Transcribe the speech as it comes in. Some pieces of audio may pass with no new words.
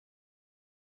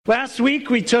Last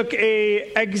week we took a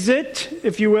exit,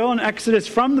 if you will, an exodus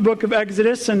from the book of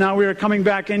Exodus, and now we are coming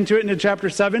back into it, into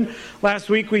chapter 7. Last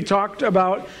week we talked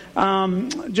about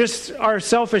just our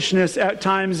selfishness at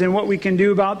times and what we can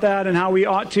do about that and how we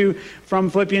ought to,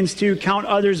 from Philippians 2, count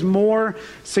others more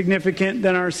significant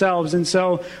than ourselves. And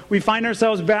so we find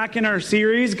ourselves back in our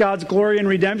series, God's Glory and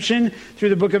Redemption, through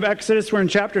the book of Exodus. We're in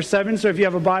chapter 7, so if you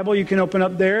have a Bible, you can open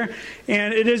up there.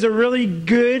 And it is a really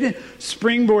good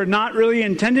springboard, not really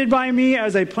intended by me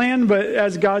as I planned, but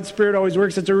as God's Spirit always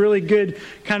works, it's a really good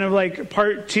kind of like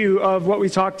part 2 of what we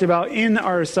talked about in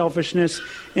our selfishness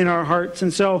in our hearts.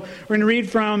 And so we're going to read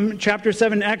from chapter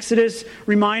 7, Exodus,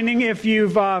 reminding if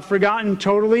you've forgotten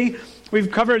totally,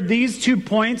 we've covered these 2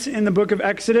 points in the book of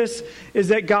Exodus, is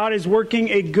that God is working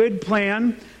a good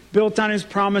plan built on his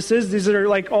promises. These are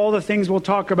like all the things we'll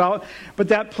talk about, but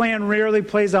that plan rarely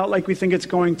plays out like we think it's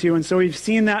going to. And so we've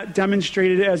seen that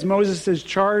demonstrated as Moses is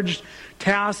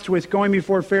tasked with going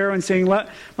before Pharaoh and saying, let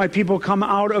my people come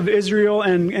out of Israel,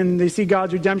 and they see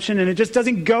God's redemption, and it just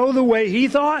doesn't go the way he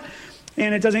thought,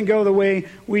 and it doesn't go the way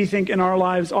we think in our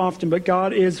lives often, but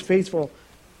God is faithful.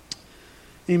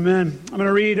 Amen. I'm going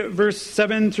to read verse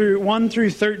 1 through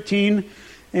 13,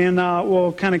 and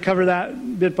we'll kind of cover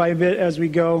that bit by bit as we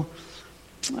go.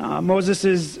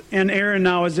 Moses and Aaron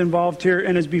now is involved here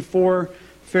and is before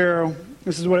Pharaoh.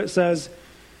 This is what it says.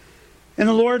 And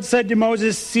the Lord said to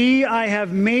Moses, "See, I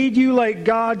have made you like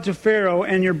God to Pharaoh,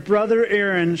 and your brother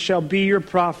Aaron shall be your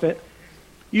prophet.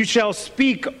 You shall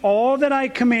speak all that I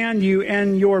command you,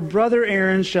 and your brother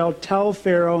Aaron shall tell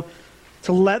Pharaoh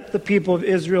to let the people of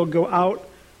Israel go out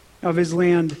of his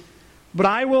land. But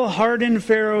I will harden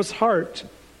Pharaoh's heart.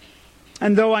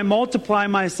 And though I multiply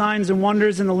my signs and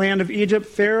wonders in the land of Egypt,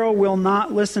 Pharaoh will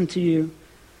not listen to you.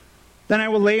 Then I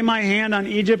will lay my hand on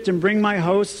Egypt and bring my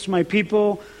hosts, my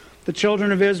people, the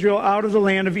children of Israel, out of the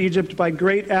land of Egypt by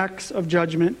great acts of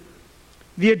judgment.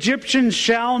 The Egyptians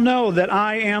shall know that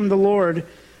I am the Lord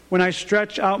when I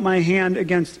stretch out my hand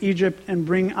against Egypt and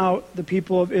bring out the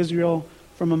people of Israel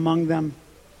from among them."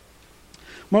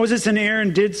 Moses and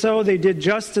Aaron did so. They did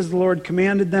just as the Lord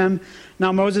commanded them.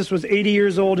 Now Moses was 80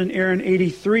 years old and Aaron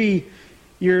 83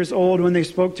 years old when they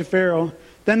spoke to Pharaoh.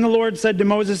 Then the Lord said to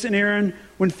Moses and Aaron,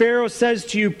 "When Pharaoh says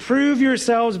to you, 'Prove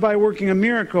yourselves by working a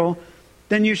miracle,'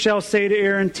 then you shall say to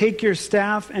Aaron, 'Take your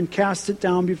staff and cast it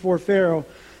down before Pharaoh,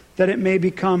 that it may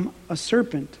become a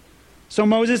serpent.'" So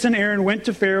Moses and Aaron went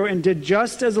to Pharaoh and did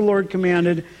just as the Lord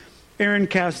commanded. Aaron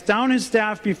cast down his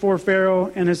staff before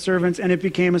Pharaoh and his servants, and it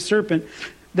became a serpent.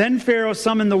 Then Pharaoh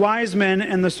summoned the wise men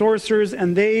and the sorcerers,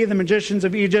 and they, the magicians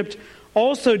of Egypt,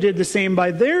 also did the same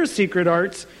by their secret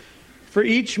arts. For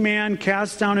each man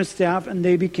cast down his staff, and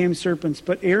they became serpents.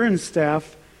 But Aaron's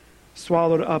staff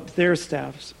swallowed up their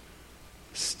staffs.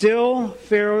 Still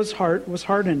Pharaoh's heart was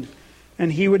hardened,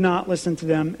 and he would not listen to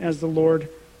them as the Lord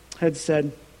had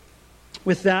said.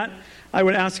 With that, I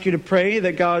would ask you to pray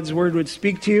that God's word would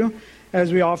speak to you,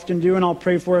 as we often do, and I'll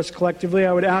pray for us collectively.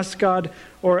 I would ask God,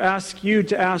 or ask you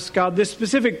to ask God this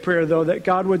specific prayer, though, that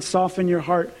God would soften your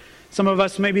heart. Some of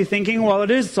us may be thinking, well,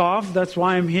 it is soft, that's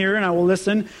why I'm here, and I will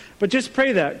listen. But just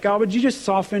pray that. God, would you just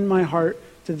soften my heart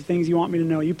to the things you want me to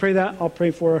know? You pray that, I'll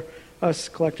pray for us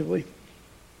collectively.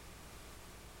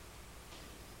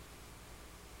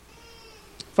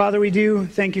 Father, we do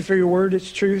thank you for your word,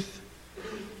 its truth.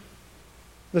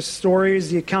 The stories,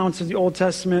 the accounts of the Old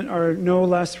Testament are no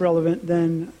less relevant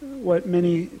than what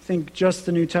many think just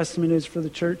the New Testament is for the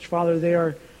church. Father, they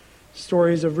are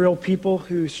stories of real people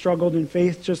who struggled in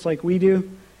faith just like we do,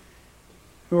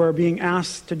 who are being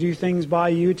asked to do things by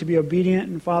you, to be obedient,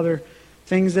 and Father,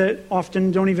 things that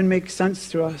often don't even make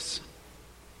sense to us.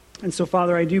 And so,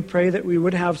 Father, I do pray that we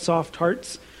would have soft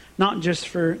hearts, not just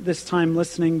for this time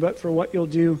listening, but for what you'll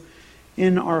do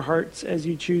in our hearts as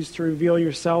you choose to reveal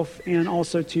yourself, and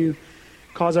also to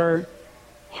cause our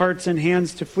hearts and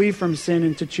hands to flee from sin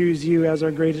and to choose you as our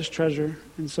greatest treasure.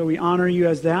 And so we honor you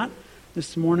as that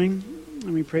this morning,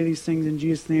 and we pray these things in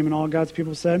Jesus' name, and all God's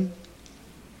people said.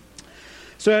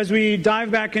 So as we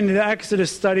dive back into the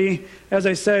Exodus study, as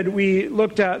I said, we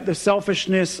looked at the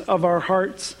selfishness of our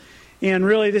hearts, and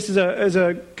really this is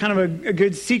a kind of a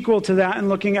good sequel to that, and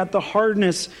looking at the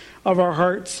hardness of our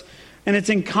hearts. And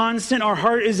our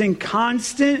heart is in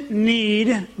constant need,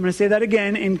 I'm going to say that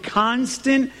again, in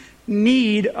constant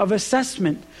need of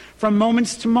assessment. From moment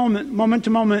to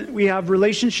moment, we have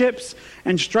relationships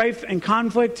and strife and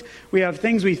conflict. We have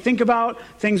things we think about,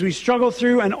 things we struggle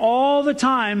through, and all the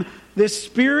time, this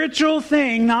spiritual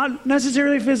thing, not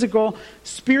necessarily physical,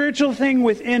 spiritual thing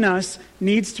within us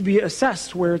needs to be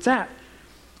assessed where it's at.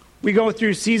 We go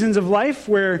through seasons of life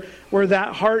where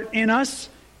that heart in us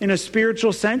in a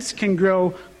spiritual sense, can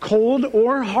grow cold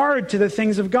or hard to the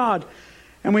things of God.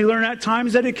 And we learn at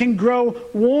times that it can grow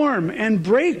warm and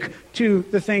break to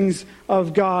the things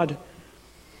of God.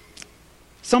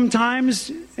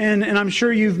 Sometimes, and I'm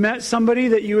sure you've met somebody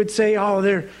that you would say,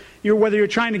 whether you're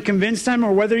trying to convince them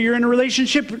or whether you're in a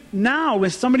relationship now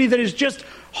with somebody that is just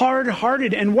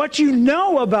hard-hearted. And what you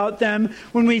know about them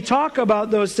when we talk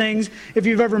about those things, if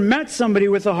you've ever met somebody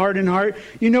with a hardened heart,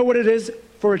 you know what it is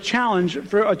for a challenge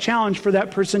for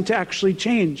that person to actually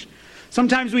change.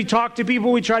 Sometimes we talk to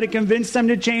people, we try to convince them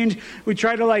to change, we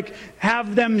try to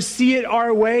have them see it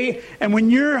our way, and when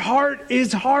your heart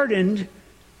is hardened,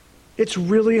 it's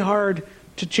really hard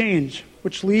to change,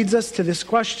 which leads us to this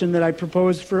question that I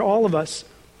proposed for all of us.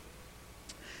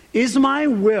 Is my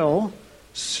will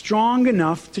strong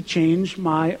enough to change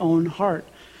my own heart?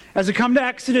 As we come to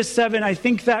Exodus 7, I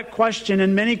think that question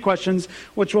and many questions,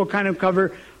 which we'll kind of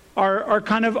cover, are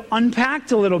kind of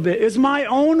unpacked a little bit. Is my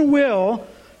own will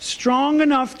strong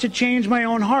enough to change my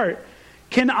own heart?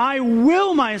 Can I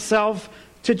will myself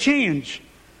to change?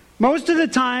 Most of the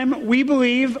time, we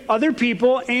believe other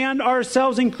people and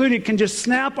ourselves included can just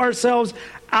snap ourselves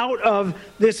out of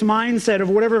this mindset of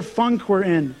whatever funk we're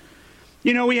in.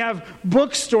 You know, we have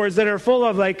bookstores that are full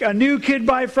of a new kid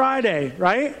by Friday,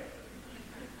 right?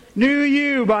 New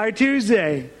you by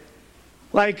Tuesday.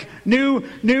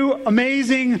 New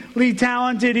amazingly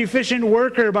talented, efficient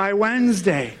worker by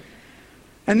Wednesday.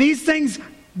 And these things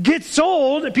get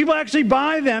sold. People actually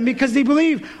buy them because they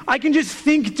believe I can just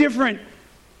think different.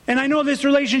 And I know this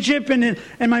relationship and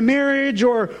my marriage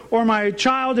or my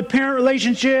child-to-parent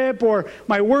relationship or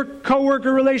my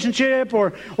co-worker relationship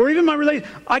or even my relationship,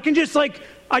 I can just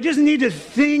I just need to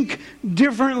think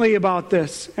differently about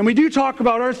this. And we do talk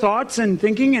about our thoughts and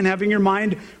thinking and having your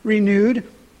mind renewed,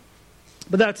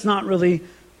 but that's not really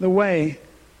the way.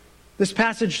 This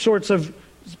passage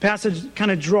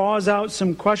kind of draws out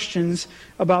some questions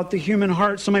about the human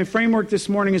heart. So my framework this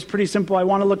morning is pretty simple. I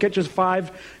want to look at just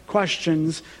 5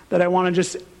 questions that I want to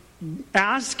just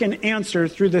ask and answer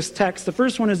through this text. The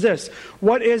first one is this: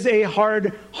 what is a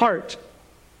hard heart?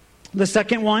 The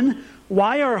second one,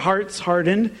 why are hearts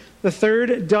hardened? The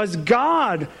third, does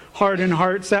God harden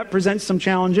hearts? That presents some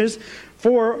challenges.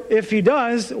 4, if he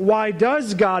does, why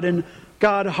does God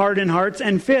harden hearts?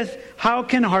 And 5th, how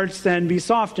can hearts then be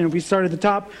softened? If we start at the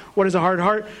top, what is a hard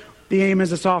heart? The aim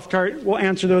is a soft heart. We'll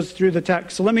answer those through the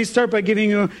text. So let me start by giving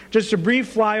you just a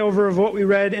brief flyover of what we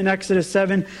read in Exodus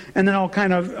 7, and then I'll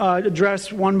kind of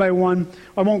address one by one.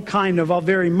 I'll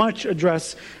very much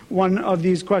address one of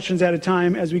these questions at a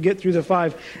time as we get through the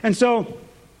 5. And so,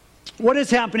 what is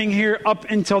happening here up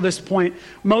until this point?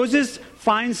 Moses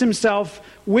finds himself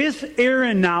with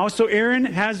Aaron now. So Aaron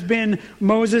has been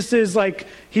Moses's,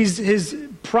 he's his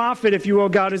prophet, if you will.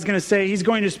 God is going to say he's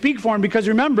going to speak for him, because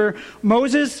remember,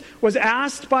 Moses was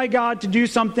asked by God to do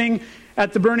something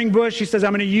at the burning bush. He says,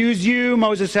 I'm going to use you.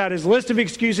 Moses had his list of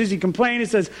excuses. He complained. He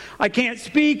says, I can't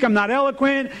speak. I'm not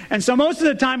eloquent. And so most of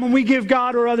the time when we give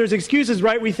God or others excuses,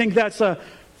 right, we think that's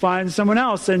find someone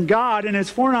else. And God, in his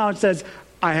foreknowledge, says,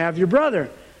 I have your brother.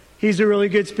 He's a really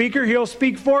good speaker. He'll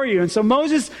speak for you. And so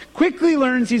Moses quickly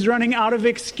learns he's running out of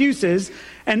excuses,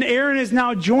 and Aaron is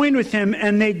now joined with him,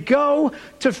 and they go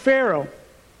to Pharaoh.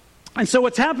 And so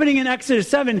what's happening in Exodus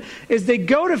 7 is they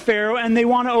go to Pharaoh, and they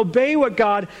want to obey what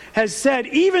God has said,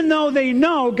 even though they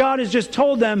know God has just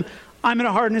told them, I'm going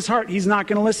to harden his heart. He's not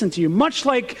going to listen to you. Much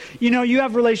like, you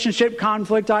have relationship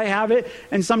conflict. I have it.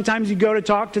 And sometimes you go to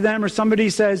talk to them, or somebody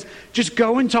says, just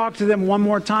go and talk to them one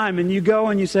more time. And you go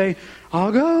and you say,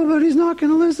 I'll go, but he's not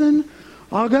going to listen.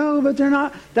 I'll go, but they're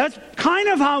not. That's kind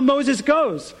of how Moses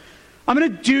goes. I'm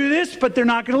going to do this, but they're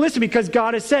not going to listen because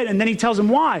God has said. And then he tells them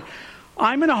why.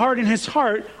 I'm going to harden his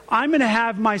heart. I'm going to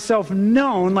have myself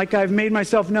known like I've made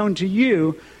myself known to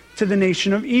you, to the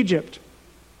nation of Egypt.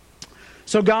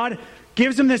 So God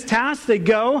gives them this task. They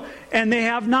go, and they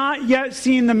have not yet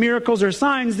seen the miracles or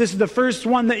signs. This is the first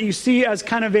one that you see as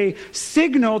kind of a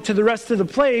signal to the rest of the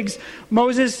plagues.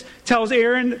 Moses tells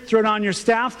Aaron, throw it on your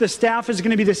staff. The staff is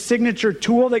going to be the signature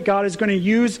tool that God is going to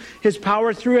use his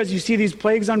power through as you see these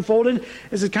plagues unfolded.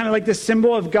 This is kind of like the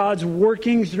symbol of God's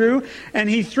working through. And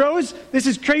he throws, this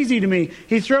is crazy to me,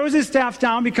 he throws his staff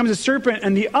down, becomes a serpent,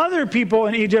 and the other people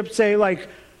in Egypt say,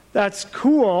 that's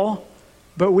cool,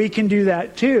 but we can do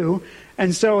that too.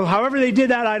 And so however they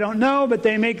did that, I don't know, but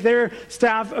they make their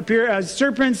staff appear as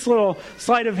serpents, little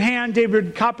sleight of hand,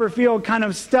 David Copperfield kind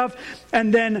of stuff.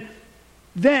 And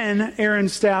then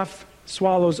Aaron's staff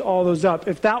swallows all those up.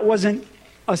 If that wasn't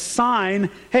a sign,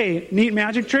 hey, neat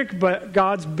magic trick, but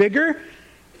God's bigger,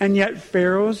 and yet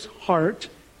Pharaoh's heart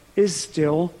is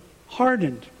still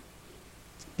hardened.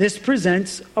 this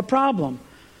presents a problem.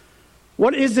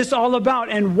 What is this all about,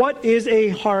 and what is a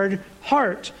hard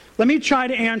heart? Let me try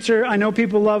to answer. I know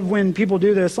people love when people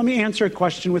do this. Let me answer a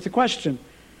question with a question.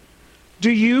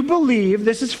 Do you believe,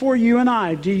 this is for you and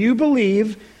I, do you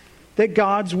believe that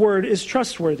God's word is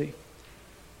trustworthy?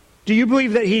 Do you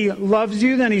believe that he loves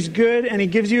you, that he's good, and he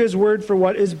gives you his word for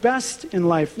what is best in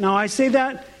life? Now, I say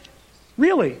that,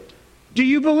 really, do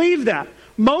you believe that?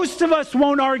 Most of us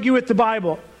won't argue with the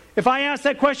Bible. If I ask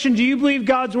that question, do you believe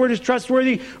God's word is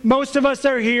trustworthy? Most of us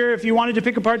are here. If you wanted to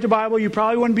pick apart the Bible, you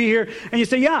probably wouldn't be here. And you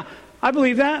say, yeah, I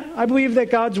believe that. I believe that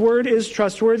God's word is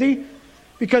trustworthy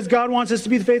because God wants us to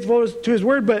be faithful to his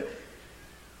word. But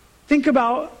think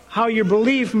about how your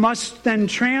belief must then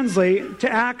translate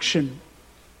to action.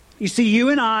 You see, you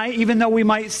and I, even though we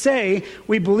might say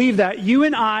we believe that, you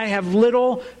and I have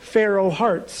little Pharaoh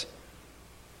hearts.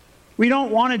 We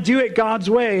don't want to do it God's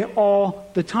way all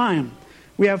the time.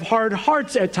 We have hard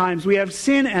hearts at times. We have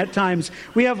sin at times.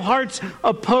 We have hearts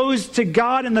opposed to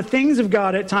God and the things of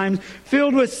God at times,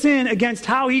 filled with sin against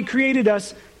how he created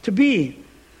us to be.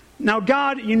 Now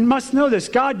God, you must know this,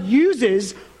 God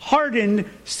uses hardened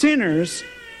sinners.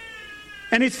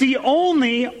 And it's the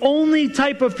only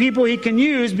type of people he can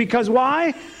use, because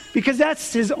why? Because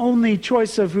that's his only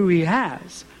choice of who he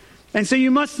has. And so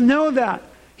you must know that.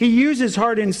 He uses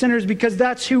hardened sinners because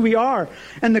that's who we are.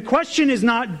 And the question is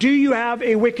not, do you have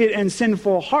a wicked and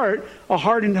sinful heart, a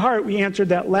hardened heart? We answered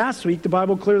that last week. The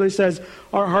Bible clearly says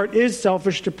our heart is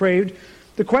selfish, depraved.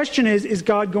 The question is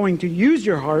God going to use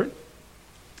your heart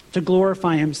to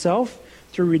glorify himself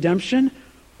through redemption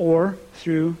or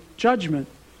through judgment?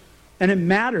 And it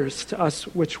matters to us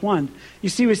which one. You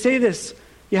see, we say this,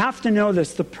 you have to know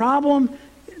this. The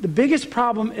biggest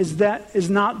problem is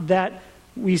not that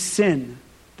we sin.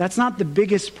 That's not the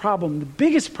biggest problem. The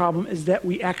biggest problem is that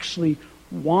we actually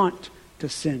want to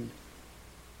sin.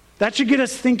 That should get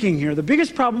us thinking here. The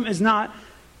biggest problem is not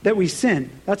that we sin.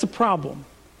 That's a problem.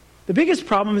 The biggest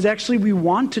problem is actually we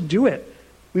want to do it.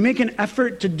 We make an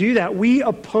effort to do that. We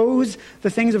oppose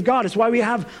the things of God. It's why we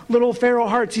have little Pharaoh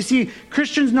hearts. You see,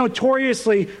 Christians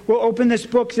notoriously will open this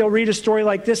book, they'll read a story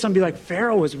like this and be like,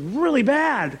 Pharaoh was really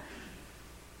bad.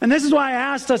 And this is why I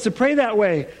asked us to pray that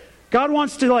way. God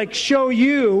wants to show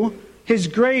you his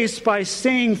grace by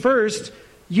saying first,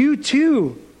 you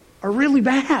too are really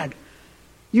bad.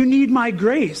 You need my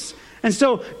grace. And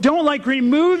so don't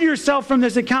remove yourself from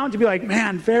this account to be like,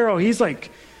 man, Pharaoh, he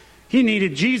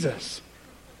needed Jesus.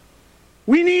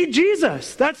 We need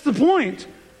Jesus. That's the point.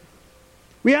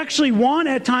 We actually want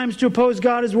at times to oppose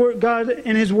God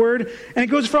and his word, and it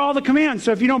goes for all the commands.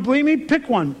 So if you don't believe me, pick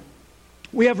one.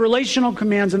 We have relational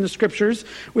commands in the scriptures.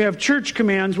 We have church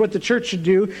commands, what the church should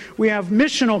do. We have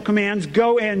missional commands,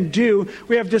 go and do.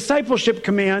 We have discipleship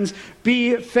commands,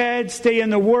 be fed, stay in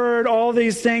the word, all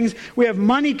these things. We have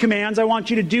money commands. I want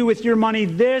you to do with your money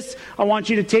this. I want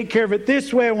you to take care of it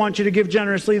this way. I want you to give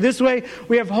generously this way.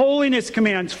 We have holiness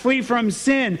commands, flee from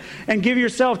sin and give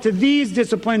yourself to these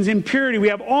disciplines in purity. We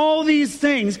have all these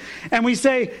things, and we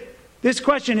say, this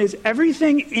question is,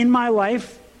 everything in my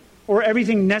life or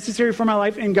everything necessary for my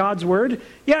life in God's word?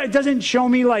 Yeah, it doesn't show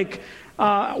me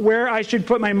where I should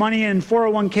put my money in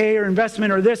 401k or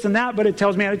investment or this and that, but it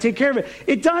tells me how to take care of it.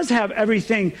 It does have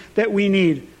everything that we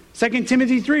need. 2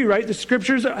 Timothy 3, right? The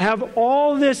scriptures have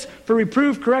all this for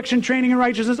reproof, correction, training, and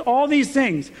righteousness, all these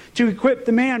things to equip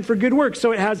the man for good works.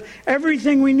 So it has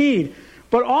everything we need.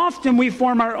 But often we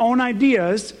form our own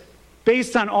ideas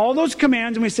based on all those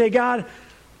commands, and we say, God,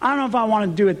 I don't know if I want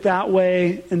to do it that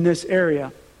way in this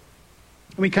area.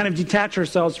 And we kind of detach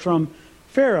ourselves from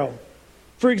Pharaoh.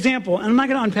 For example, and I'm not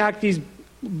going to unpack these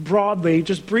broadly,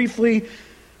 just briefly,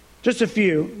 just a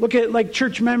few. Look at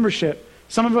church membership.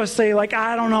 Some of us say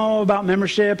I don't know about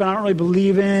membership and I don't really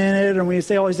believe in it. And we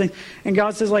say all these things. And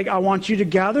God says I want you to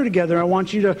gather together. I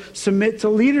want you to submit to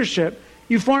leadership.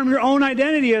 You form your own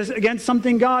identity against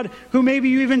something God, who maybe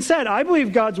you even said, I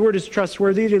believe God's word is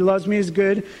trustworthy. That he loves me, is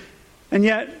good. And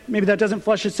yet, maybe that doesn't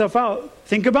flesh itself out.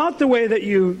 Think about the way that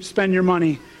you spend your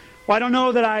money. Well, I don't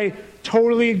know that I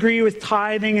totally agree with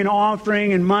tithing and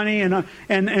offering and money and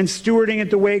stewarding it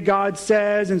the way God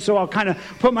says. And so I'll kind of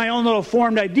put my own little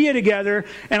formed idea together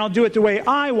and I'll do it the way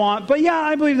I want. But yeah,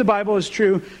 I believe the Bible is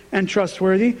true and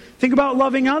trustworthy. Think about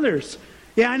loving others.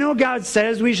 Yeah, I know God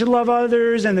says we should love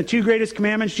others, and the 2 greatest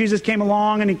commandments, Jesus came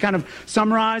along and he kind of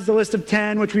summarized the list of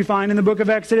 10, which we find in the book of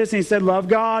Exodus, and he said, love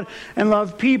God and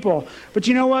love people. But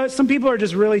you know what? Some people are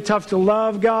just really tough to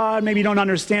love God. Maybe you don't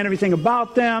understand everything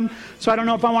about them, so I don't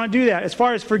know if I want to do that. As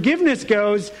far as forgiveness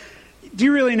goes, do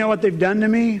you really know what they've done to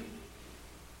me?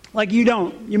 You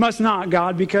don't. You must not,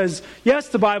 God, because yes,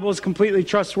 the Bible is completely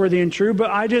trustworthy and true, but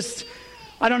I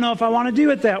I don't know if I want to do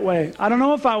it that way. I don't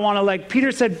know if I want to, like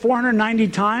Peter said 490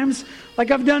 times, like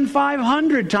I've done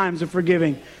 500 times of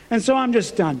forgiving. And so I'm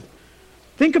just done.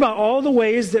 Think about all the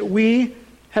ways that we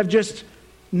have just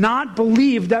not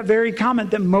believed that very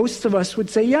comment that most of us would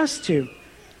say yes to.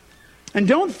 And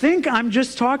don't think I'm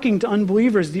just talking to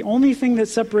unbelievers. The only thing that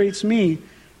separates me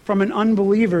from an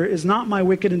unbeliever is not my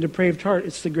wicked and depraved heart.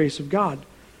 It's the grace of God.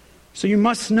 So you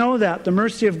must know that. The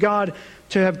mercy of God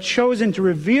to have chosen to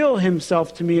reveal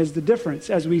himself to me is the difference,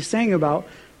 as we sang about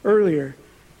earlier.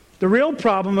 The real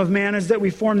problem of man is that we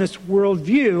form this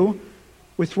worldview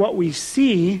with what we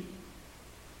see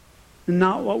and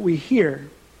not what we hear.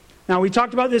 Now, we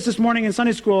talked about this morning in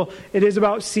Sunday school. It is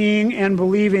about seeing and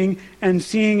believing and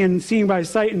seeing by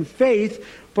sight and faith.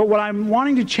 But what I'm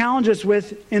wanting to challenge us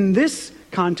with in this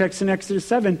context in Exodus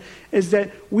 7 is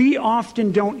that we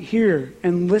often don't hear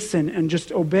and listen and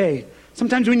just obey.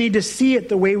 Sometimes we need to see it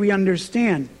the way we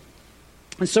understand.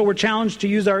 And so we're challenged to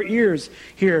use our ears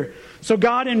here. So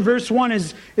God in verse 1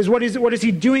 is what is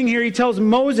he doing here? He tells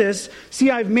Moses, see,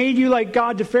 I've made you like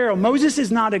God to Pharaoh. Moses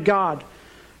is not a god.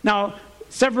 Now,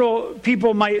 several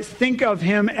people might think of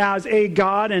him as a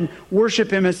god and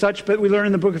worship him as such, but we learn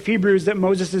in the book of Hebrews that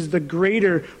Moses is the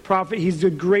greater prophet. He's the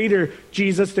greater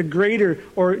Jesus,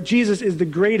 Jesus is the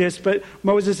greatest, but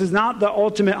Moses is not the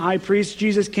ultimate high priest.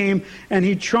 Jesus came and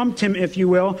he trumped him, if you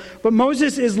will. But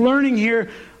Moses is learning here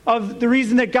of the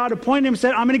reason that God appointed him,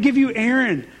 said, I'm going to give you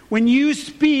Aaron. When you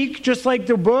speak, just like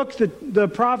the book, the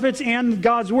prophets and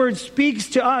God's word speaks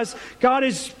to us, God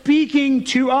is speaking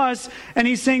to us, and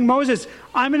he's saying, Moses,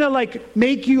 I'm going to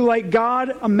make you like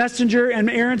God, a messenger,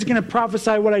 and Aaron's going to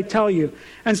prophesy what I tell you.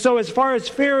 And so as far as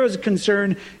Pharaoh is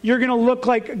concerned, you're going to look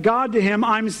like God to him.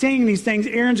 I'm saying these things.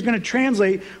 Aaron's going to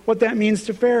translate what that means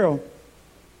to Pharaoh.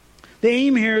 The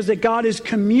aim here is that God is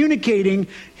communicating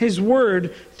his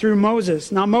word through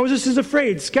Moses. Now, Moses is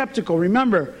afraid, skeptical.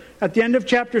 Remember, at the end of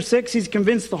chapter 6, he's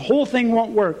convinced the whole thing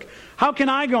won't work. How can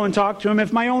I go and talk to him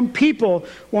if my own people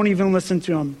won't even listen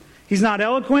to him? He's not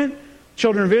eloquent.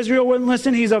 Children of Israel wouldn't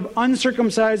listen. He's of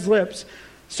uncircumcised lips.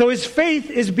 So his faith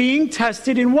is being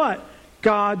tested in what?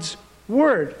 God's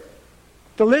word.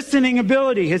 The listening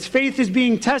ability. His faith is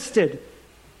being tested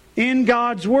in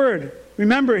God's word.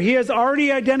 Remember, God has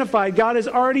already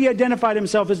identified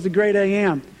himself as the great I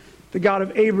am, the God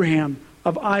of Abraham,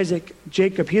 of Isaac,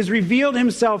 Jacob. He has revealed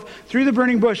himself through the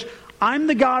burning bush. I'm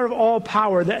the God of all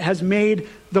power that has made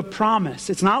the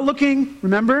promise. It's not looking,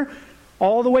 remember,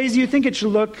 all the ways you think it should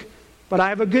look, but I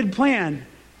have a good plan.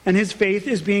 And his faith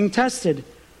is being tested.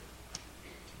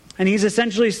 And he's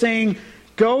essentially saying,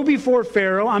 go before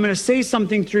Pharaoh. I'm going to say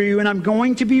something through you, and I'm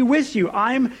going to be with you.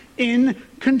 I'm in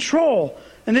control.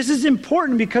 And this is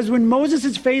important because when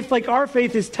Moses' faith, like our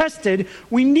faith, is tested,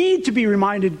 we need to be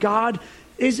reminded God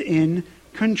is in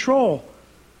control.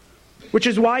 Which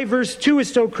is why verse 2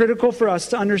 is so critical for us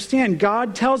to understand.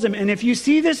 God tells him, and if you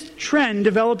see this trend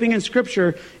developing in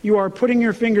Scripture, you are putting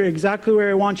your finger exactly where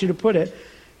I want you to put it.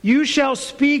 You shall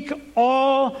speak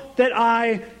all that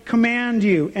I command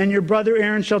you, and your brother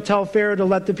Aaron shall tell Pharaoh to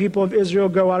let the people of Israel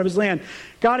go out of his land.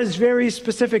 God is very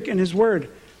specific in his word.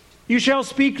 You shall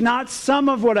speak not some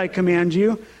of what I command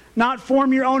you, not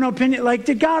form your own opinion.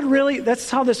 Did God really? That's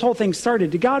how this whole thing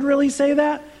started. Did God really say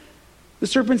that? The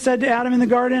serpent said to Adam in the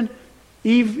garden,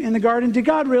 Eve in the garden, did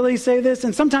God really say this?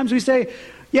 And sometimes we say,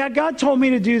 yeah, God told me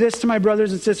to do this to my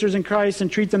brothers and sisters in Christ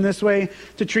and treat them this way,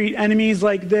 to treat enemies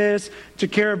like this, to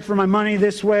care for my money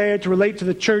this way, to relate to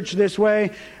the church this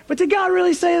way. But did God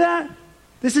really say that?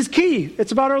 This is key.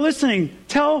 It's about our listening.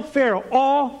 Tell Pharaoh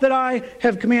all that I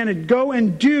have commanded. Go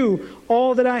and do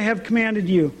all that I have commanded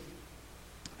you.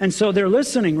 And so they're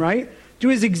listening, right?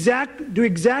 Do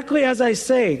exactly as I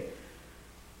say.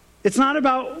 It's not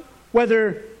about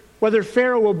whether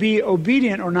Pharaoh will be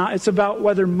obedient or not. It's about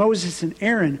whether Moses and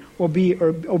Aaron will be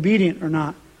obedient or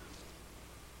not.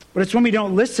 But it's when we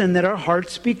don't listen that our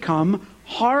hearts become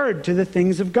hard to the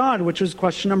things of God, which was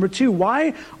question number 2.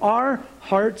 Why are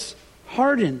hearts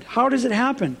hardened? How does it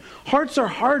happen? Hearts are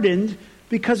hardened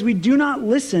because we do not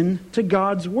listen to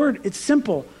God's word. It's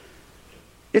simple.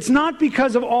 It's not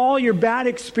because of all your bad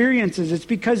experiences. It's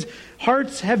because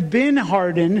hearts have been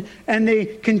hardened and they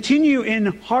continue in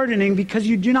hardening because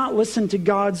you do not listen to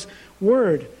God's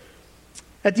word.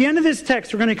 At the end of this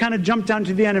text, we're going to kind of jump down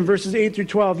to the end in verses 8 through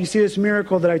 12. You see this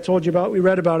miracle that I told you about. We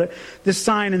read about it. This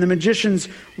sign, and the magicians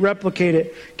replicate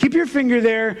it. Keep your finger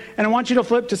there, and I want you to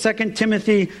flip to 2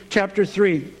 Timothy chapter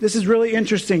 3. This is really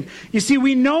interesting. You see,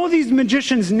 we know these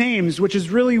magicians' names, which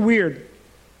is really weird,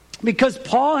 because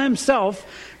Paul himself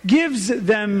gives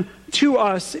them to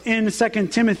us in 2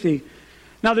 Timothy.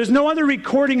 Now, there's no other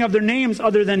recording of their names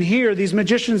other than here, these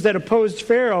magicians that opposed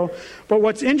Pharaoh. But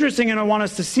what's interesting, and I want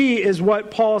us to see, is what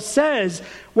Paul says,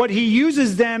 what he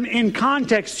uses them in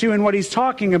context to and what he's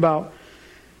talking about.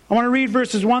 I want to read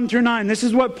verses 1 through 9. This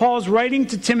is what Paul's writing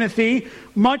to Timothy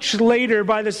much later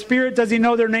by the Spirit. Does he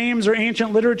know their names or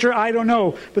ancient literature? I don't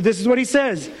know. But this is what he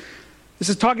says. This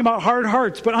is talking about hard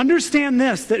hearts. But understand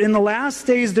this, that in the last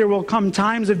days there will come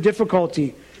times of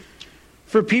difficulty.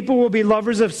 For people will be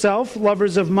lovers of self,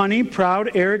 lovers of money,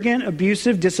 proud, arrogant,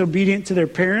 abusive, disobedient to their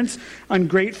parents,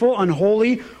 ungrateful,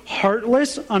 unholy,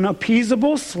 heartless,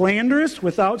 unappeasable, slanderous,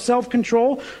 without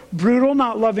self-control, brutal,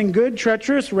 not loving good,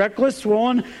 treacherous, reckless,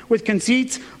 swollen with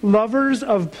conceits, lovers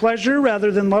of pleasure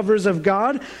rather than lovers of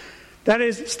God. That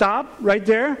is, stop right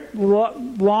there.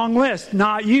 Long list.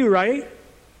 Not you, right?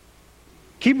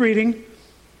 Keep reading.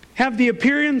 Have the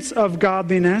appearance of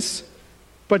godliness,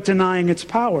 but denying its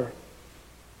power.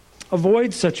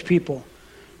 Avoid such people,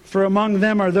 for among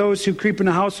them are those who creep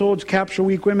into households, capture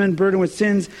weak women, burdened with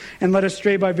sins, and led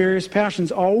astray by various passions,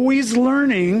 always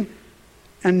learning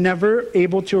and never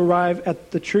able to arrive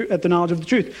at the knowledge of the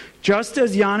truth. Just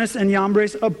as Jannes and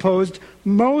Jambres opposed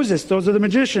Moses. Those are the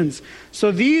magicians.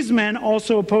 So these men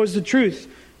also oppose the truth.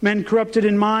 Men corrupted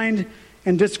in mind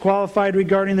and disqualified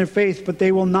regarding their faith, but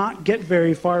they will not get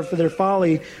very far, for their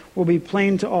folly will be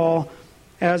plain to all,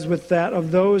 as with that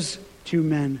of those two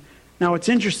men. Now, it's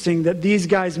interesting that these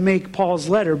guys make Paul's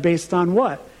letter based on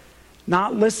what?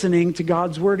 Not listening to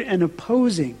God's word and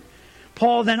opposing.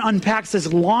 Paul then unpacks this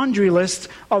laundry list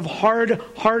of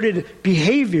hard-hearted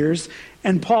behaviors,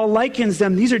 and Paul likens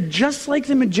them. These are just like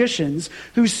the magicians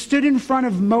who stood in front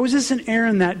of Moses and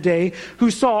Aaron that day,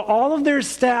 who saw all of their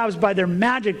staves by their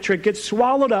magic trick get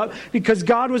swallowed up because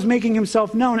God was making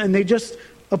himself known, and they just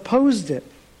opposed it.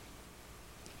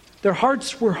 Their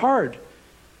hearts were hard.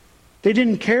 They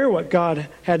didn't care what God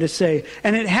had to say.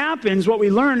 And it happens, what we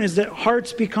learn is that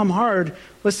hearts become hard.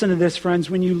 Listen to this, friends,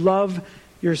 when you love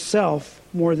yourself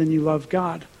more than you love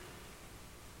God.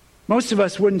 Most of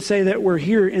us wouldn't say that we're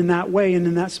here in that way and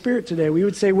in that spirit today. We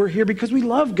would say we're here because we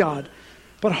love God.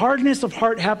 But hardness of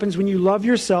heart happens when you love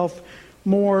yourself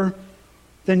more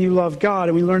than you love God.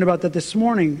 And we learned about that this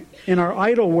morning in our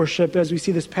idol worship, as we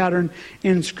see this pattern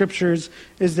in scriptures,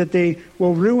 is that they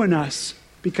will ruin us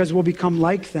because we'll become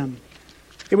like them.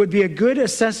 It would be a good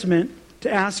assessment to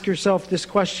ask yourself this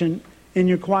question in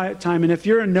your quiet time. And if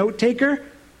you're a note taker,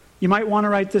 you might want to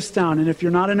write this down. And if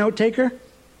you're not a note taker,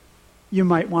 you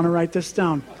might want to write this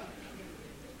down.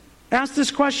 Ask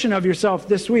this question of yourself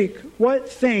this week. What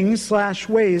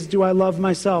things/ways do I love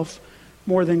myself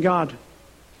more than God?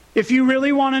 If you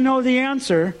really want to know the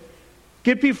answer,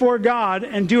 get before God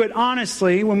and do it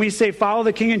honestly. When we say follow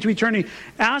the King into eternity,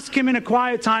 ask him in a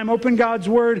quiet time, open God's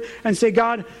word and say,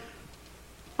 God,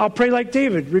 I'll pray like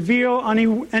David. Reveal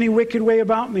any wicked way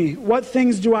about me. What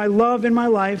things do I love in my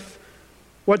life?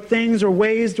 What things or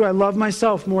ways do I love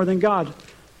myself more than God?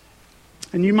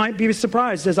 And you might be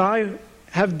surprised, as I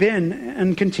have been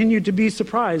and continue to be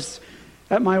surprised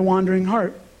at my wandering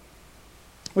heart.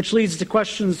 Which leads to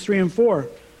questions 3 and 4. I'm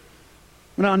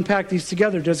going to unpack these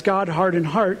together. Does God harden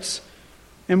hearts?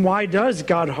 And why does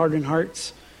God harden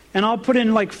hearts? And I'll put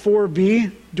in like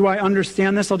 4B. Do I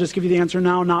understand this? I'll just give you the answer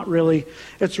now. Not really.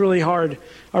 It's really hard.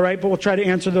 All right, but we'll try to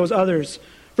answer those others.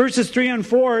 Verses 3 and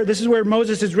 4, this is where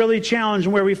Moses is really challenged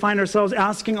and where we find ourselves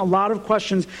asking a lot of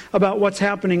questions about what's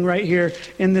happening right here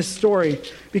in this story.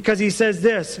 Because he says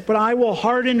this, but I will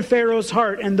harden Pharaoh's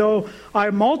heart, and though I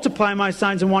multiply my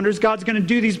signs and wonders, God's going to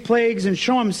do these plagues and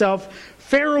show himself,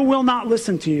 Pharaoh will not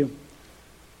listen to you.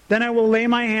 Then I will lay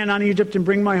my hand on Egypt and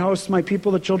bring my hosts, my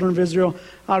people, the children of Israel,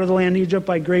 out of the land of Egypt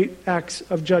by great acts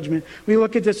of judgment. We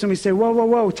look at this and we say,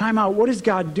 whoa, time out. What is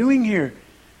God doing here?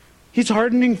 He's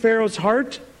hardening Pharaoh's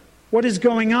heart. What is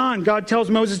going on? God tells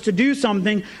Moses to do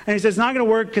something, and he says, it's not going to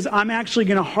work because I'm actually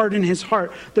going to harden his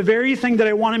heart. The very thing that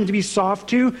I want him to be soft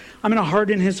to, I'm going to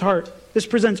harden his heart. This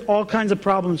presents all kinds of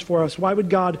problems for us. Why would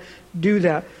God do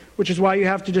that? Which is why you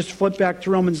have to just flip back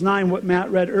to Romans 9, what Matt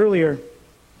read earlier.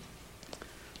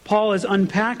 Paul is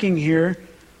unpacking here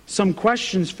some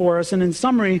questions for us, and in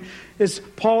summary,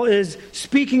 Paul is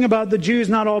speaking about the Jews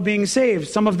not all being saved.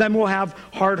 Some of them will have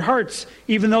hard hearts,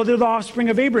 even though they're the offspring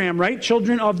of Abraham, right?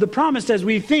 Children of the promise, as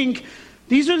we think.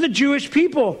 These are the Jewish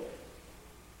people.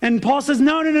 And Paul says,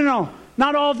 no.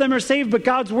 Not all of them are saved, but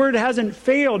God's word hasn't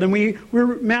failed. And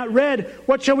Matt read,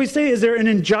 what shall we say? Is there an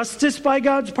injustice by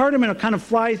God's part? I'm going to kind of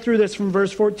fly through this from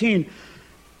verse 14.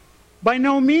 By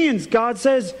no means. God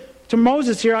says to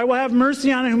Moses here, I will have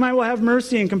mercy on whom I will have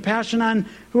mercy, and compassion on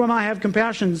whom I have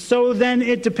compassion. So then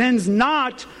it depends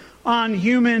not on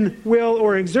human will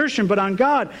or exertion, but on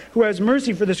God, who has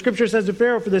mercy. For the scripture says to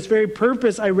Pharaoh, for this very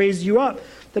purpose I raised you up,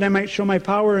 that I might show my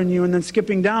power in you. And then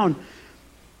skipping down,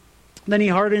 then he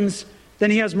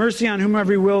has mercy on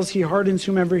whomever he wills, he hardens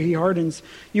whomever he hardens.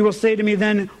 You will say to me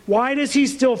then, why does he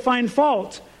still find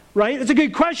fault? Right? That's a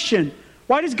good question.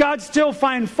 Why does God still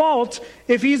find fault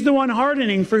if he's the one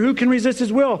hardening? For who can resist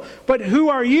his will? But who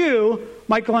are you?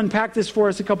 Michael unpacked this for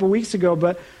us a couple weeks ago,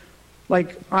 but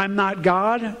I'm not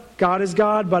God. God is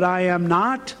God, but I am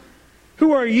not.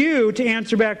 Who are you to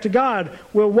answer back to God?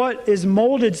 Will what is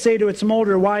molded say to its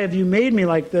molder, why have you made me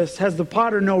like this? Has the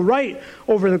potter no right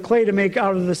over the clay to make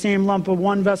out of the same lump of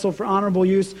one vessel for honorable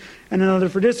use and another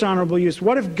for dishonorable use?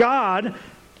 What if God,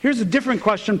 here's a different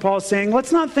question Paul's saying,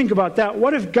 let's not think about that.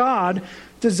 What if God,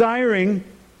 desiring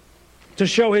to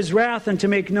show his wrath and to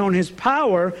make known his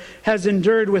power, has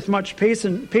endured with much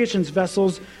patience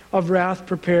vessels of wrath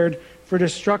prepared for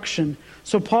destruction?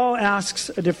 So Paul asks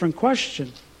a different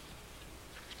question.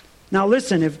 Now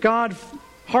listen, if God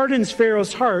hardens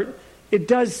Pharaoh's heart, it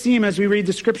does seem, as we read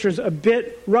the scriptures, a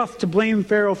bit rough to blame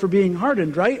Pharaoh for being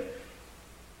hardened, right?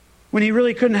 When he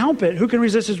really couldn't help it. Who can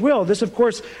resist his will? This, of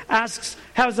course, has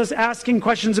us asking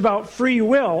questions about free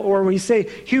will, or we say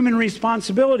human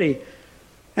responsibility.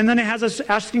 And then it has us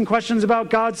asking questions about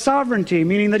God's sovereignty,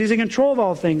 meaning that he's in control of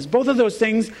all things. Both of those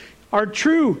things are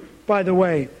true, by the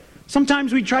way.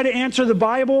 Sometimes we try to answer the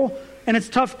Bible and its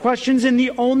tough questions in the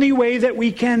only way that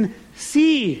we can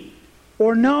see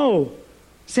or know,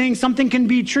 saying something can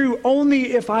be true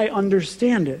only if I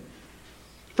understand it.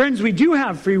 Friends, we do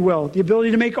have free will, the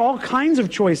ability to make all kinds of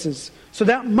choices, so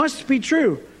that must be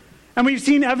true. And we've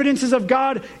seen evidences of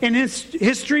God in his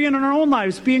history and in our own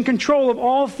lives, be in control of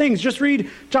all things. Just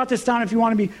jot this down if you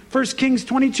want to be 1 Kings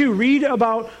 22. Read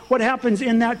about what happens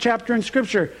in that chapter in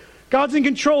Scripture. God's in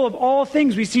control of all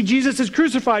things. We see Jesus is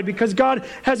crucified because God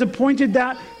has appointed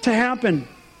that to happen.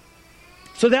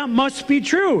 So that must be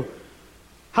true.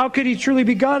 How could he truly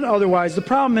be God otherwise? The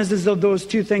problem is that those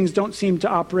two things don't seem to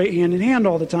operate hand in hand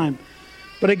all the time.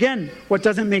 But again, what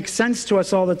doesn't make sense to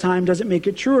us all the time doesn't make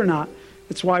it true or not.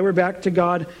 That's why we're back to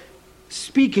God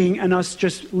speaking and us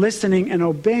just listening and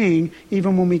obeying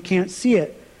even when we can't see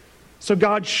it. So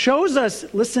God shows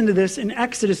us, listen to this, in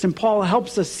Exodus, and Paul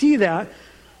helps us see that,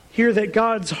 here that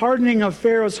God's hardening of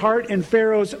Pharaoh's heart and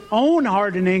Pharaoh's own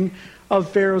hardening of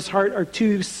Pharaoh's heart are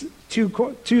two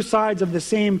sides of the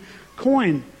same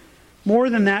coin. More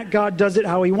than that, God does it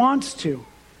how he wants to.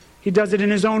 He does it in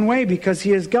his own way because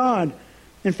he is God.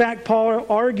 In fact, Paul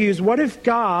argues, what if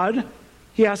God,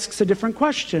 he asks a different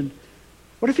question.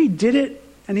 What if he did it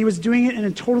and he was doing it in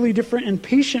a totally different and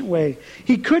patient way?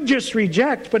 He could just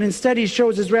reject, but instead he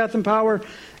shows his wrath and power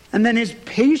and then his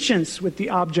patience with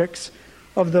the objects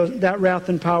of that wrath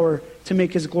and power to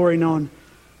make his glory known.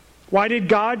 Why did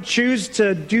God choose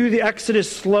to do the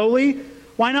Exodus slowly?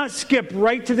 Why not skip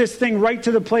right to this thing, right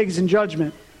to the plagues and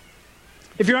judgment?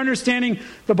 If you're understanding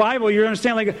the Bible, you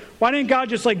understand, why didn't God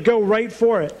just go right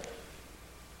for it?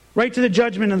 Right to the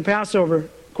judgment and the Passover.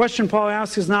 The question Paul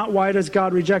asks is not why does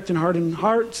God reject and harden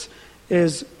hearts,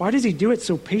 is why does he do it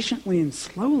so patiently and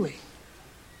slowly?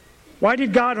 Why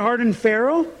did God harden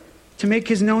Pharaoh? To make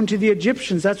his known to the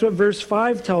Egyptians. That's what verse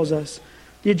 5 tells us.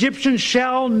 The Egyptians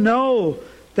shall know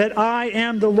that I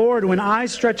am the Lord when I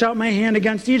stretch out my hand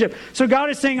against Egypt. So God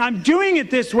is saying, I'm doing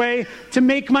it this way to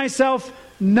make myself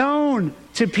known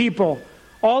to people.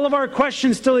 All of our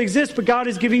questions still exist, but God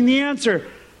is giving the answer.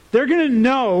 They're going to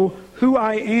know who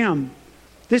I am.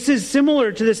 This is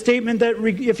similar to the statement that,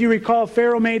 if you recall,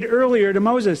 Pharaoh made earlier to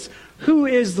Moses. Who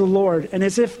is the Lord? And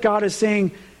as if God is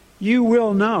saying, you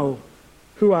will know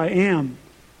who I am.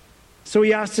 So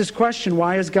he asked this question,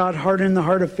 why has God hardened the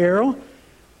heart of Pharaoh?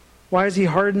 Why has he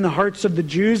hardened the hearts of the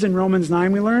Jews? In Romans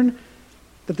 9 we learn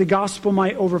that the gospel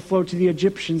might overflow to the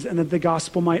Egyptians and that the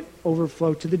gospel might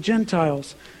overflow to the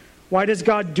Gentiles. Why does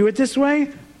God do it this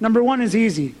way? Number one is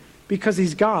easy, because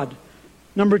he's God.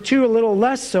 Number two, a little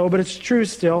less so, but it's true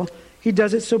still. He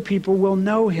does it so people will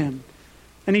know him.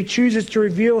 And he chooses to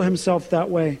reveal himself that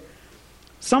way.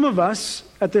 Some of us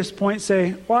at this point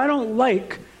say, well, I don't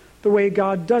like the way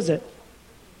God does it.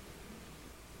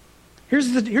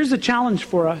 Here's the challenge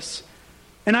for us.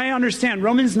 And I understand,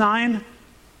 Romans 9,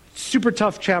 super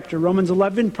tough chapter. Romans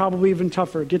 11, probably even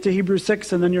tougher. Get to Hebrews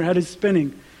 6 and then your head is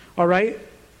spinning. All right?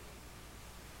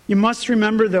 You must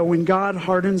remember, though, when God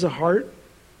hardens a heart,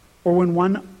 or when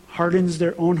one hardens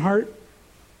their own heart,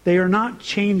 they are not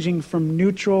changing from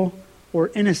neutral or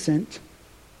innocent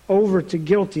over to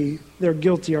guilty. They're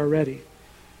guilty already.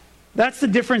 That's the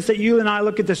difference that you and I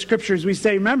look at the scriptures. We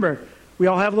say, remember, we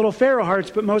all have little Pharaoh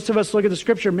hearts, but most of us look at the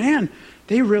scripture, man,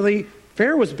 they really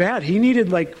Pharaoh was bad. He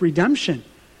needed redemption.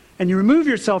 And you remove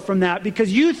yourself from that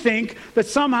because you think that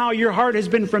somehow your heart has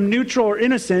been from neutral or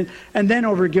innocent and then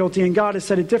over guilty, and God has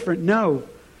said it different. No.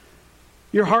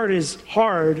 Your heart is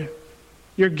hard.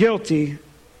 You're guilty.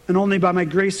 And only by my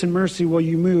grace and mercy will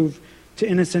you move to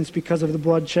innocence because of the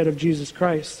bloodshed of Jesus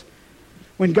Christ.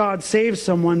 When God saves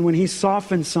someone, when he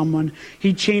softens someone,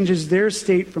 he changes their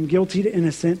state from guilty to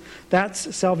innocent.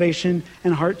 That's salvation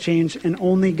and heart change, and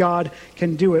only God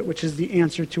can do it, which is the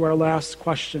answer to our last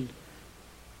question.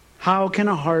 How can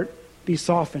a heart be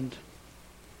softened?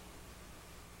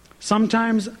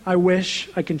 Sometimes I wish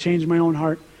I can change my own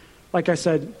heart. Like I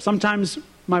said, sometimes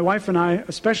my wife and I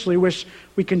especially wish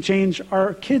we can change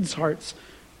our kids' hearts.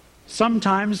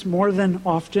 Sometimes, more than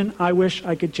often, I wish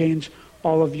I could change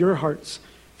all of your hearts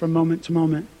from moment to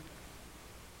moment.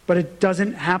 But it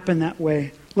doesn't happen that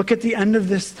way. Look at the end of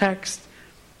this text.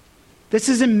 This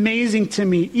is amazing to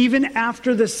me. Even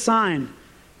after the sign,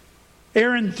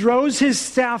 Aaron throws his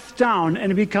staff down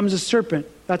and it becomes a serpent.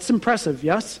 That's impressive,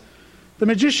 yes? The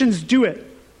magicians do it.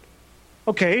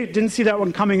 Okay, didn't see that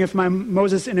one coming if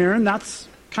Moses and Aaron. That's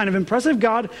kind of impressive.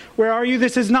 God, where are you?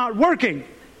 This is not working.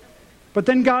 But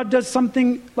then God does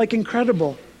something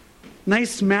incredible.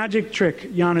 Nice magic trick,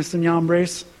 Giannis and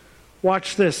Yambres.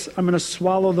 Watch this. I'm going to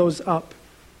swallow those up.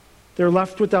 They're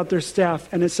left without their staff.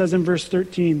 And it says in verse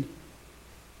 13,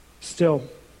 still,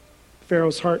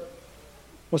 Pharaoh's heart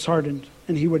was hardened,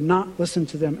 and he would not listen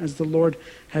to them as the Lord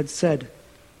had said.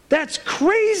 That's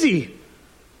crazy.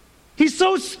 He's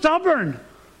so stubborn.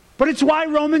 But it's why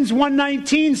Romans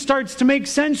 1:19 starts to make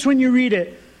sense when you read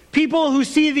it. People who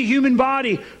see the human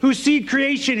body, who see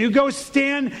creation, who go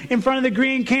stand in front of the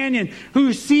Grand Canyon,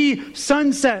 who see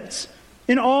sunsets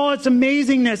in all its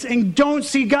amazingness and don't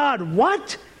see God.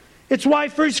 What? It's why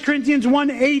 1 Corinthians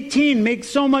 1:18 makes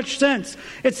so much sense.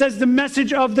 It says the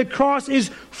message of the cross is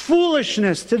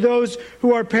foolishness to those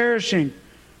who are perishing.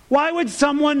 Why would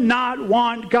someone not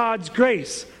want God's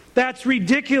grace? That's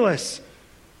ridiculous.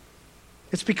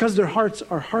 It's because their hearts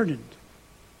are hardened.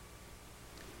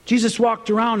 Jesus walked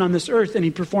around on this earth and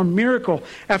he performed miracle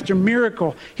after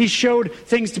miracle. He showed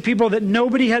things to people that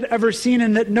nobody had ever seen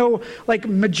and that no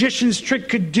magician's trick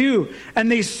could do.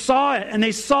 And they saw it and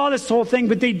they saw this whole thing,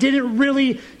 but they didn't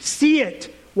really see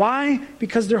it. Why?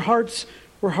 Because their hearts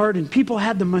were hardened. People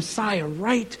had the Messiah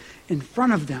right in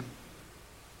front of them,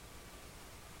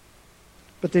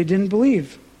 but they didn't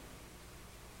believe.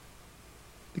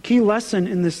 The key lesson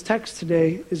in this text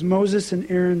today is Moses and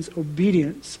Aaron's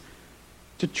obedience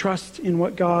to trust in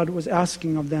what God was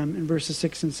asking of them in verses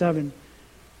 6 and 7.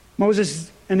 Moses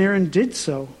and Aaron did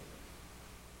so.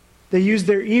 They used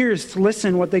their ears to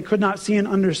listen what they could not see and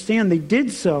understand. They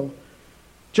did so,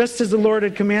 just as the Lord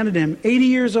had commanded him. 80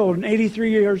 years old and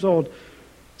 83 years old.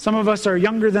 Some of us are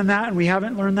younger than that and we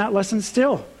haven't learned that lesson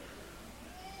still.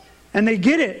 And they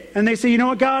get it. And they say, you know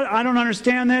what, God, I don't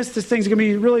understand this. This thing's going to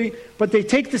be really... But they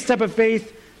take the step of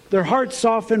faith. Their hearts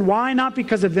soften. Why? Not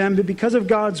because of them, but because of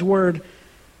God's word.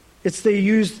 It's they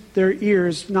used their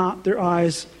ears, not their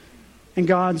eyes. And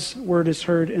God's word is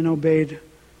heard and obeyed.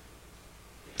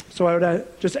 So I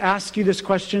would just ask you this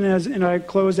question and I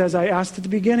close as I asked at the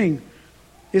beginning.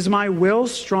 Is my will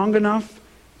strong enough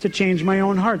to change my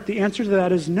own heart? The answer to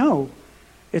that is no,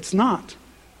 it's not.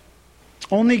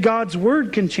 Only God's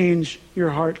word can change your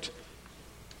heart.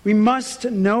 We must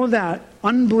know that.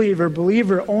 Unbeliever,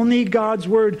 believer, only God's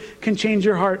word can change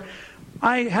your heart.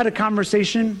 I had a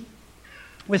conversation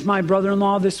with my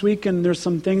brother-in-law this week, and there's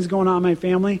some things going on in my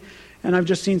family, and I've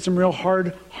just seen some real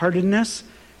hard-heartedness.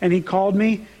 And he called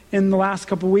me in the last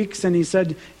couple of weeks, and he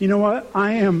said, you know what?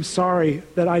 I am sorry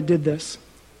that I did this.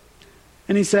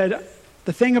 And he said,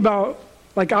 the thing about,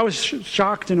 I was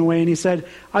shocked in a way, and he said,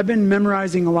 I've been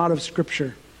memorizing a lot of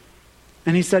Scripture.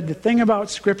 And he said, the thing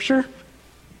about Scripture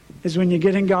is when you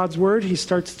get in God's Word, He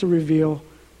starts to reveal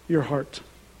your heart.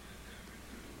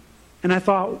 And I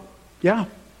thought, yeah,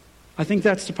 I think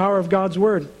that's the power of God's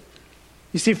Word.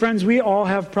 You see, friends, we all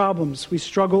have problems. We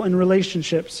struggle in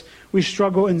relationships. We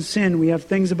struggle in sin. We have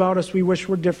things about us we wish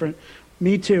were different.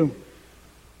 Me too.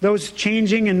 Those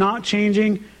changing and not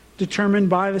changing determined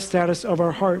by the status of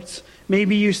our hearts.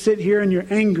 Maybe you sit here and you're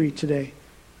angry today.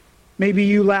 Maybe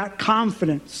you lack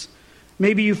confidence.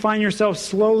 Maybe you find yourself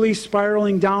slowly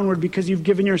spiraling downward because you've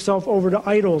given yourself over to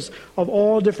idols of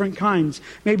all different kinds.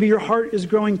 Maybe your heart is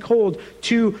growing cold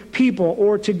to people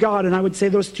or to God. And I would say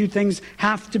those two things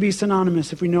have to be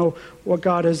synonymous if we know what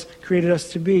God has created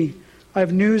us to be. I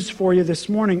have news for you this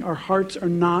morning. Our hearts are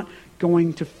not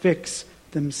going to fix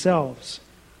themselves.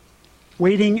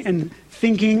 Waiting and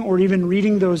thinking or even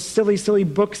reading those silly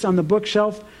books on the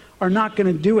bookshelf are not going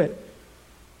to do it.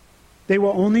 They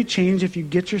will only change if you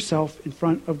get yourself in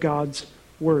front of God's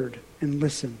word and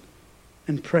listen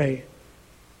and pray.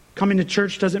 Coming to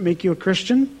church doesn't make you a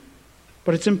Christian,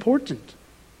 but it's important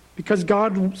because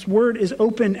God's word is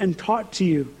open and taught to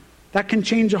you. That can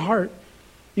change a heart.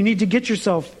 You need to get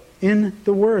yourself in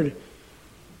the word.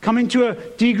 Coming to a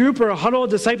D group or a huddle, a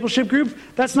discipleship group,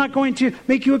 that's not going to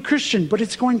make you a Christian, but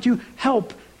it's going to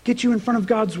help get you in front of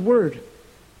God's word.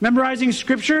 Memorizing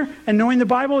scripture and knowing the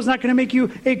Bible is not going to make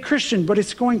you a Christian, but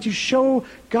it's going to show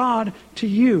God to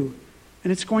you,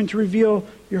 and it's going to reveal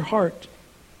your heart.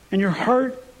 And your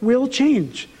heart will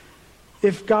change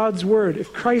if God's word,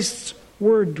 if Christ's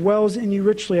word dwells in you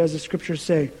richly, as the scriptures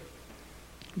say.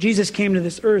 Jesus came to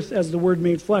this earth as the Word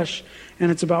made flesh, and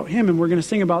it's about him, and we're going to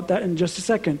sing about that in just a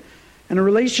second, and a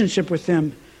relationship with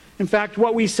him. In fact,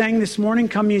 what we sang this morning,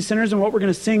 Come Ye Sinners, and what we're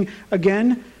going to sing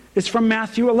again is from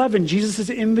Matthew 11, Jesus'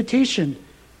 invitation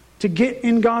to get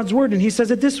in God's Word. And he says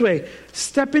it this way,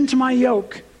 step into my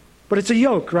yoke. But it's a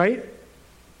yoke, right?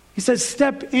 He says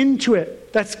step into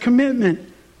it. That's commitment.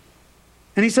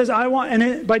 And he says,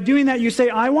 by doing that, you say,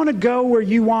 I want to go where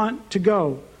you want to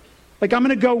go. Like, I'm going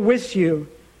to go with you.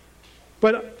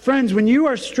 But friends, when you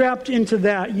are strapped into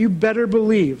that, you better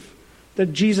believe that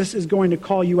Jesus is going to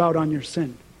call you out on your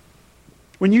sin.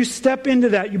 When you step into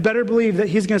that, you better believe that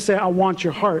he's going to say, I want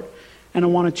your heart, and I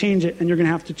want to change it, and you're going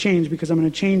to have to change because I'm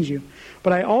going to change you.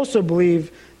 But I also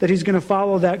believe that he's going to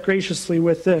follow that graciously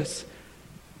with this.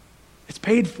 It's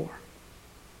paid for.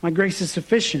 My grace is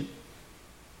sufficient.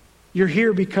 You're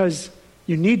here because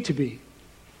you need to be,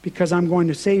 because I'm going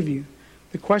to save you.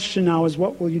 The question now is,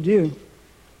 what will you do?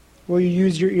 Will you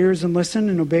use your ears and listen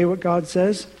and obey what God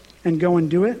says and go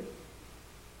and do it?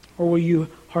 Or will you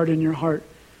harden your heart?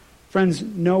 Friends,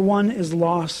 no one is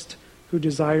lost who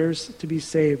desires to be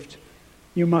saved.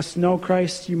 You must know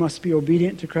Christ. You must be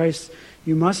obedient to Christ.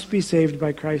 You must be saved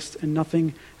by Christ, and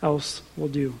nothing else will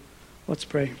do. Let's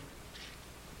pray.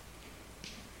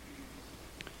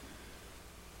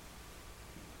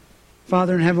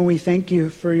 Father in heaven, we thank you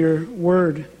for your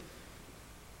word.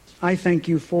 I thank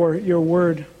you for your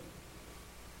word.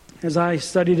 As I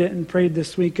studied it and prayed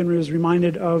this week and was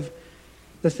reminded of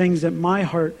the things that my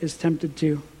heart is tempted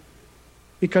to.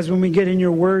 Because when we get in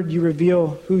your word, you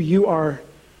reveal who you are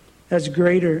as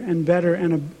greater and better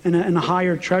and a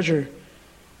higher treasure.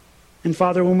 And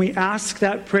Father, when we ask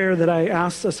that prayer that I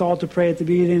asked us all to pray at the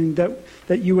beginning,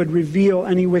 that you would reveal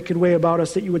any wicked way about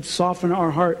us, that you would soften our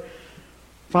heart.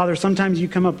 Father, sometimes you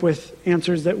come up with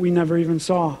answers that we never even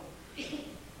saw.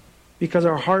 Because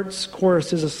our heart's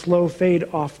course is a slow fade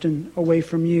often away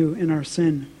from you in our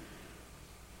sin.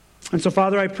 And so,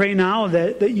 Father, I pray now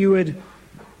that you would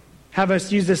have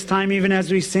us use this time, even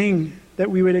as we sing,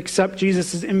 that we would accept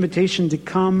Jesus' invitation to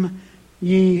come,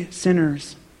 ye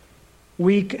sinners,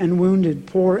 weak and wounded,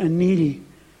 poor and needy,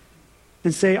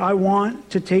 and say, I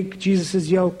want to take Jesus'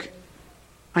 yoke.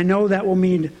 I know that will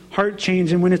mean heart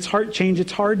change, and when it's heart change,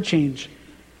 it's hard change.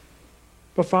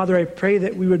 But Father, I pray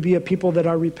that we would be a people that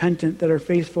are repentant, that are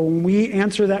faithful. When we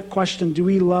answer that question, do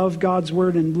we love God's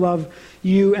word and love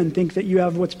you and think that you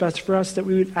have what's best for us, that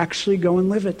we would actually go and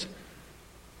live it.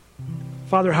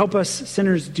 Father, help us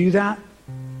sinners do that.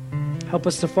 Help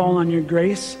us to fall on your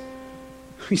grace.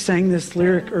 We sang this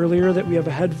lyric earlier that we have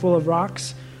a head full of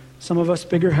rocks, some of us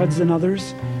bigger heads than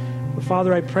others. But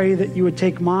Father, I pray that you would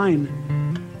take mine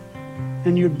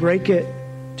and you would break it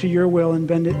to your will and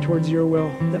bend it towards your will,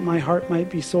 that my heart might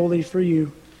be solely for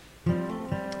you.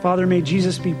 Father, may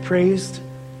Jesus be praised.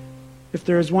 If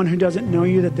there is one who doesn't know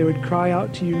you, that they would cry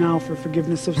out to you now for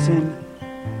forgiveness of sin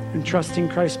and trust in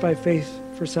Christ by faith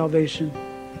for salvation.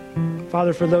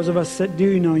 Father, for those of us that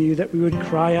do know you, that we would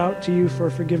cry out to you for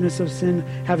forgiveness of sin,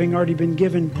 having already been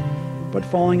given, but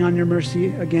falling on your mercy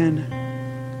again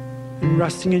and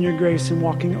resting in your grace and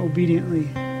walking obediently.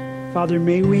 Father,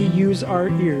 may we use our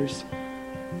ears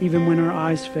even when our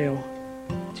eyes fail.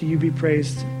 To you be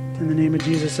praised in the name of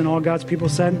Jesus. And all God's people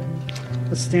said,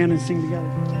 let's stand and sing together.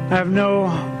 I have no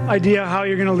idea how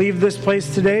you're going to leave this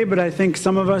place today, but I think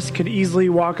some of us could easily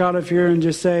walk out of here and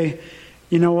just say,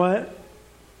 you know what?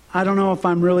 I don't know if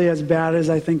I'm really as bad as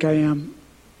I think I am.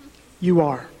 You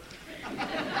are.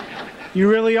 You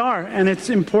really are. And it's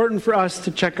important for us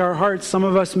to check our hearts. Some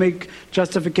of us make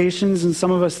justifications and some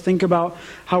of us think about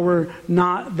how we're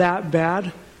not that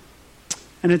bad.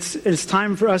 And it's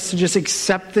time for us to just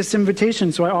accept this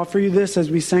invitation. So I offer you this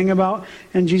as we sang about,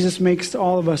 and Jesus makes to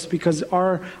all of us, because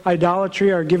our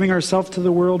idolatry, our giving ourselves to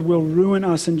the world will ruin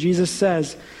us. And Jesus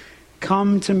says,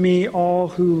 come to me all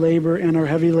who labor and are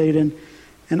heavy laden,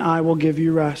 and I will give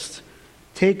you rest.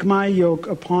 Take my yoke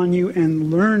upon you and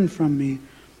learn from me,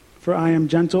 For I am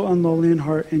gentle and lowly in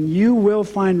heart, and you will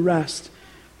find rest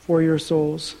for your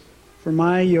souls. For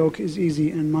my yoke is easy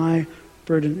and my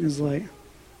burden is light.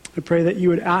 I pray that you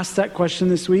would ask that question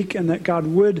this week and that God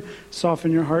would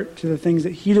soften your heart to the things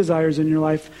that he desires in your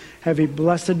life. Have a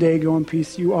blessed day. Go in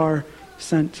peace. You are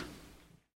sent.